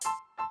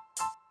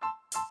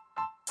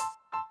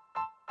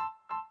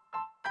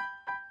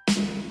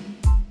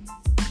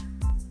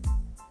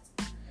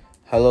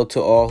Hello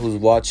to all who's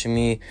watching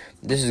me.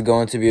 This is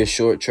going to be a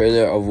short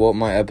trailer of what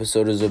my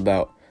episode is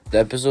about. The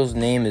episode's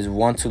name is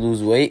Want to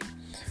Lose Weight,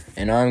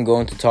 and I'm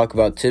going to talk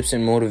about tips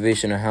and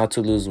motivation on how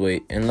to lose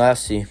weight. And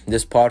lastly,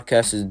 this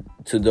podcast is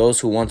to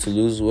those who want to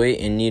lose weight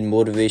and need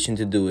motivation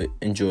to do it.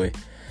 Enjoy.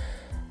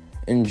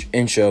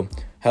 Intro.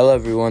 Hello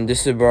everyone,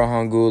 this is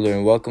Barhan Guler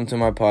and welcome to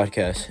my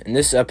podcast. In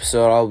this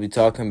episode, I'll be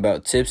talking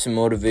about tips and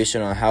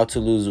motivation on how to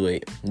lose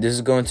weight. This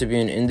is going to be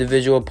an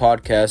individual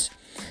podcast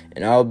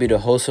and I'll be the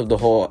host of the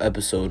whole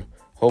episode.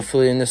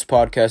 Hopefully in this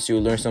podcast,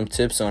 you'll learn some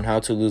tips on how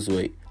to lose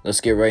weight.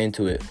 Let's get right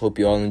into it. Hope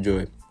you all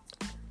enjoy.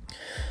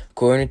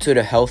 According to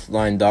the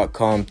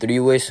healthline.com, 3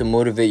 ways to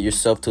motivate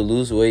yourself to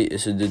lose weight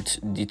is to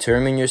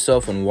determine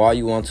yourself and why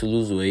you want to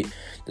lose weight.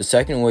 The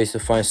second way is to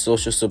find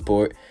social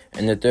support.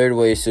 And the third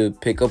way is to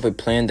pick up a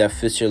plan that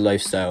fits your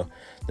lifestyle.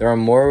 There are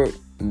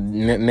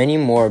many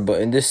more,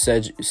 but in this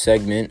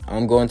segment,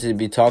 I'm going to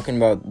be talking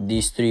about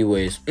these 3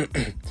 ways.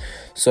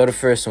 So the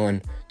first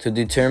one, to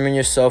determine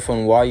yourself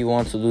on why you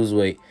want to lose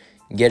weight.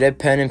 Get a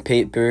pen and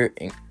paper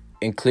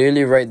and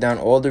clearly write down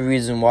all the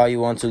reasons why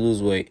you want to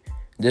lose weight.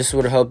 This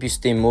would help you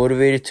stay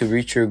motivated to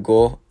reach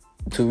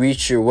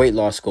your weight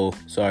loss goal.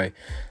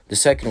 The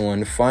second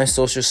one, find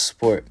social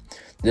support.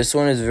 This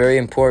one is very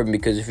important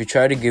because if you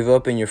try to give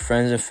up and your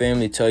friends and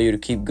family tell you to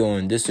keep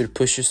going, this would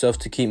push yourself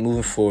to keep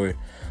moving forward.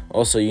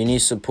 Also, you need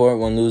support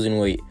when losing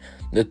weight.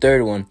 The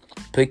third one,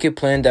 pick a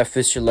plan that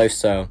fits your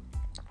lifestyle.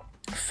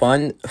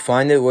 Find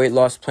a weight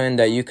loss plan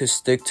that you could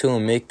stick to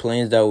and make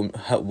plans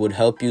that would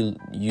help you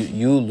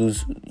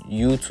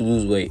to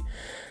lose weight.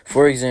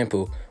 For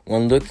example,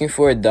 when looking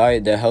for a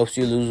diet that helps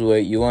you lose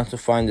weight, you want to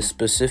find a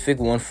specific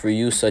one for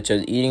you, such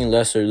as eating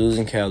less or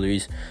losing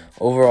calories.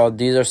 Overall,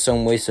 these are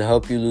some ways to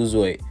help you lose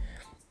weight.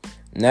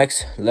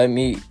 Next, let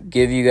me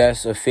give you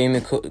guys a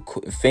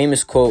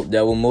famous quote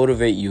that will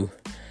motivate you.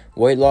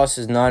 Weight loss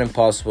is not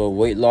impossible.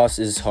 Weight loss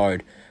is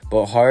hard.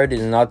 But hard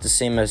is not the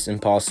same as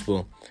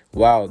impossible.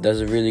 Wow, that's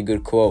a really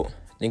good quote.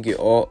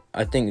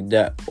 I think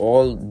that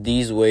all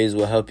these ways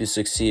will help you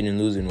succeed in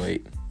losing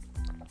weight.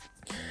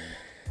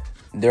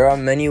 There are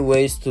many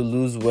ways to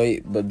lose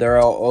weight, but there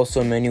are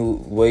also many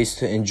ways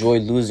to enjoy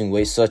losing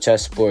weight, such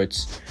as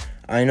sports.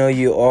 I know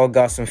you all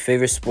got some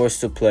favorite sports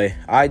to play.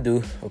 I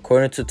do.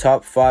 According to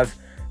top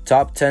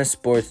 10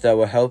 sports that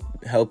will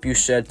help you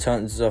shed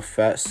tons of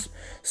fat: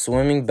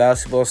 swimming,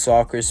 basketball,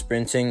 soccer,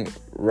 sprinting,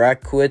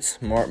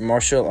 racquets,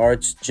 martial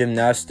arts,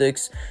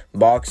 gymnastics,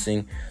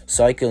 boxing,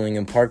 cycling,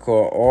 and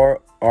parkour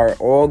are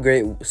all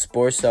great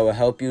sports that will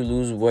help you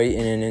lose weight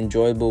in an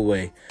enjoyable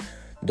way.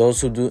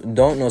 Those who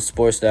don't know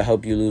sports that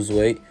help you lose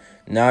weight,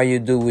 now you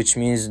do, which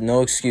means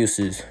no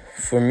excuses.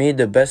 For me,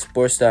 the best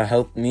sports that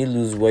help me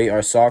lose weight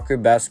are soccer,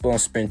 basketball,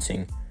 and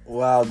sprinting.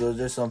 Wow, those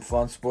are some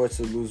fun sports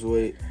to lose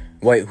weight.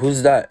 Wait,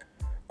 who's that?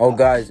 Oh,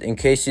 guys, in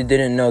case you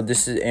didn't know,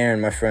 this is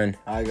Aaron, my friend.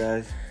 Hi,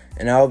 guys.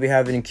 And I'll be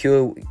having a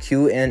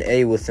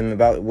Q&A with him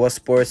about what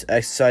sports,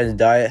 exercise,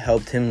 diet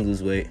helped him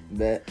lose weight.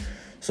 Bet.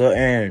 So,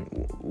 Aaron,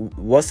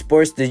 what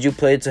sports did you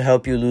play to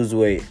help you lose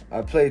weight?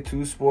 I played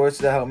 2 sports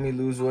that helped me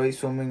lose weight,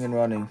 swimming and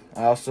running.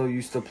 I also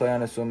used to play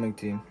on a swimming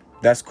team.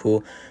 That's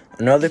cool.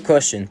 Another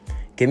question.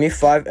 Give me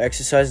 5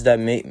 exercises that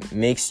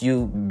makes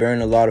you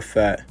burn a lot of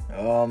fat.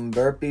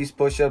 Burpees,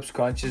 push-ups,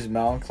 crunches,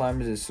 mountain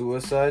climbers, and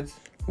suicides.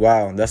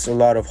 Wow, that's a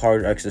lot of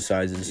hard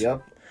exercises.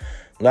 Yep.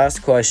 Last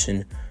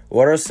question.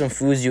 What are some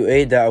foods you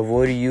ate that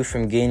avoided you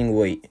from gaining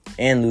weight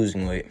and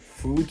losing weight?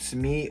 Fruits,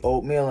 meat,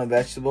 oatmeal, and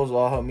vegetables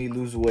all helped me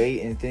lose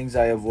weight, and things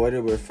I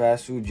avoided were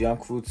fast food,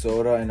 junk food,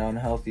 soda, and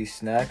unhealthy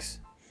snacks.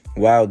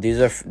 Wow,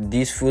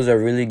 these foods are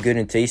really good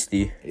and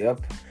tasty.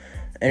 Yep.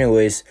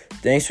 Anyways,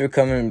 thanks for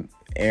coming,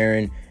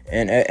 Aaron.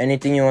 And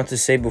anything you want to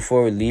say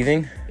before we're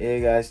leaving? Hey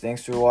guys,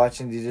 thanks for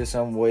watching. These are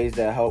some ways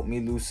that helped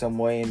me lose some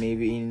weight and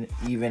maybe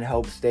even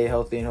help stay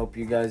healthy, and hope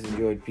you guys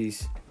enjoyed.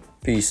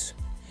 Peace.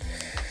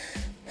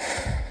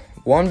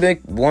 One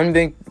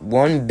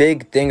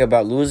big thing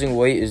about losing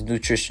weight is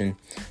nutrition.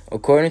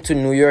 According to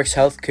New York's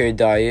healthcare,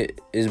 diet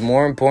is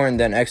more important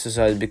than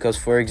exercise because,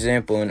 for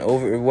example, an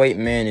overweight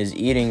man is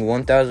eating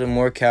 1,000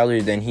 more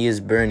calories than he is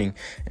burning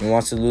and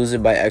wants to lose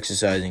it by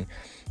exercising.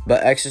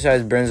 But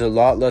exercise burns a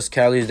lot less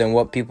calories than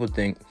what people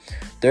think.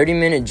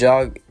 30-minute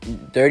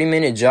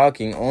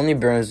jogging only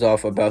burns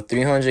off about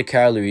 300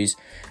 calories,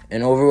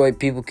 and overweight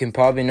people can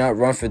probably not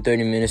run for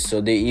 30 minutes,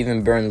 so they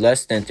even burn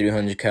less than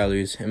 300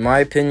 calories. In my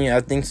opinion,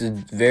 I think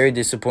it's very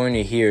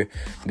disappointing to hear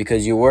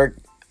because you work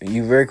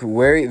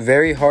very,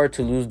 very hard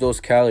to lose those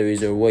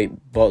calories or weight,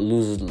 but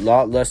lose a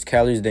lot less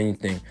calories than you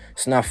think.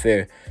 It's not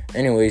fair.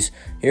 Anyways,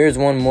 here's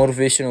one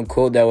motivational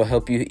quote that will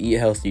help you eat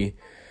healthy.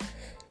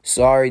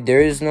 Sorry,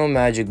 there is no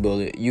magic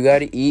bullet. You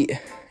gotta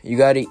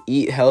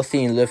eat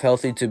healthy and live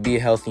healthy to be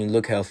healthy and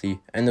look healthy.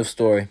 End of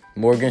story.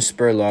 Morgan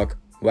Spurlock.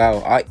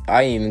 Wow,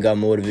 I even got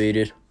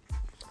motivated.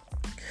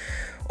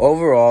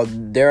 Overall,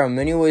 there are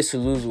many ways to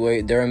lose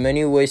weight. There are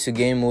many ways to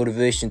gain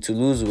motivation to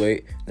lose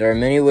weight. There are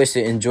many ways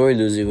to enjoy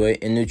losing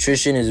weight. And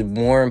nutrition is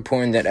more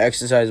important than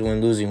exercise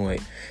when losing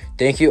weight.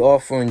 Thank you all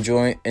for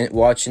enjoying and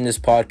watching this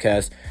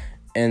podcast.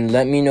 And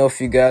let me know if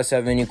you guys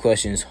have any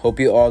questions. Hope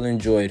you all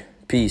enjoyed.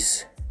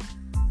 Peace.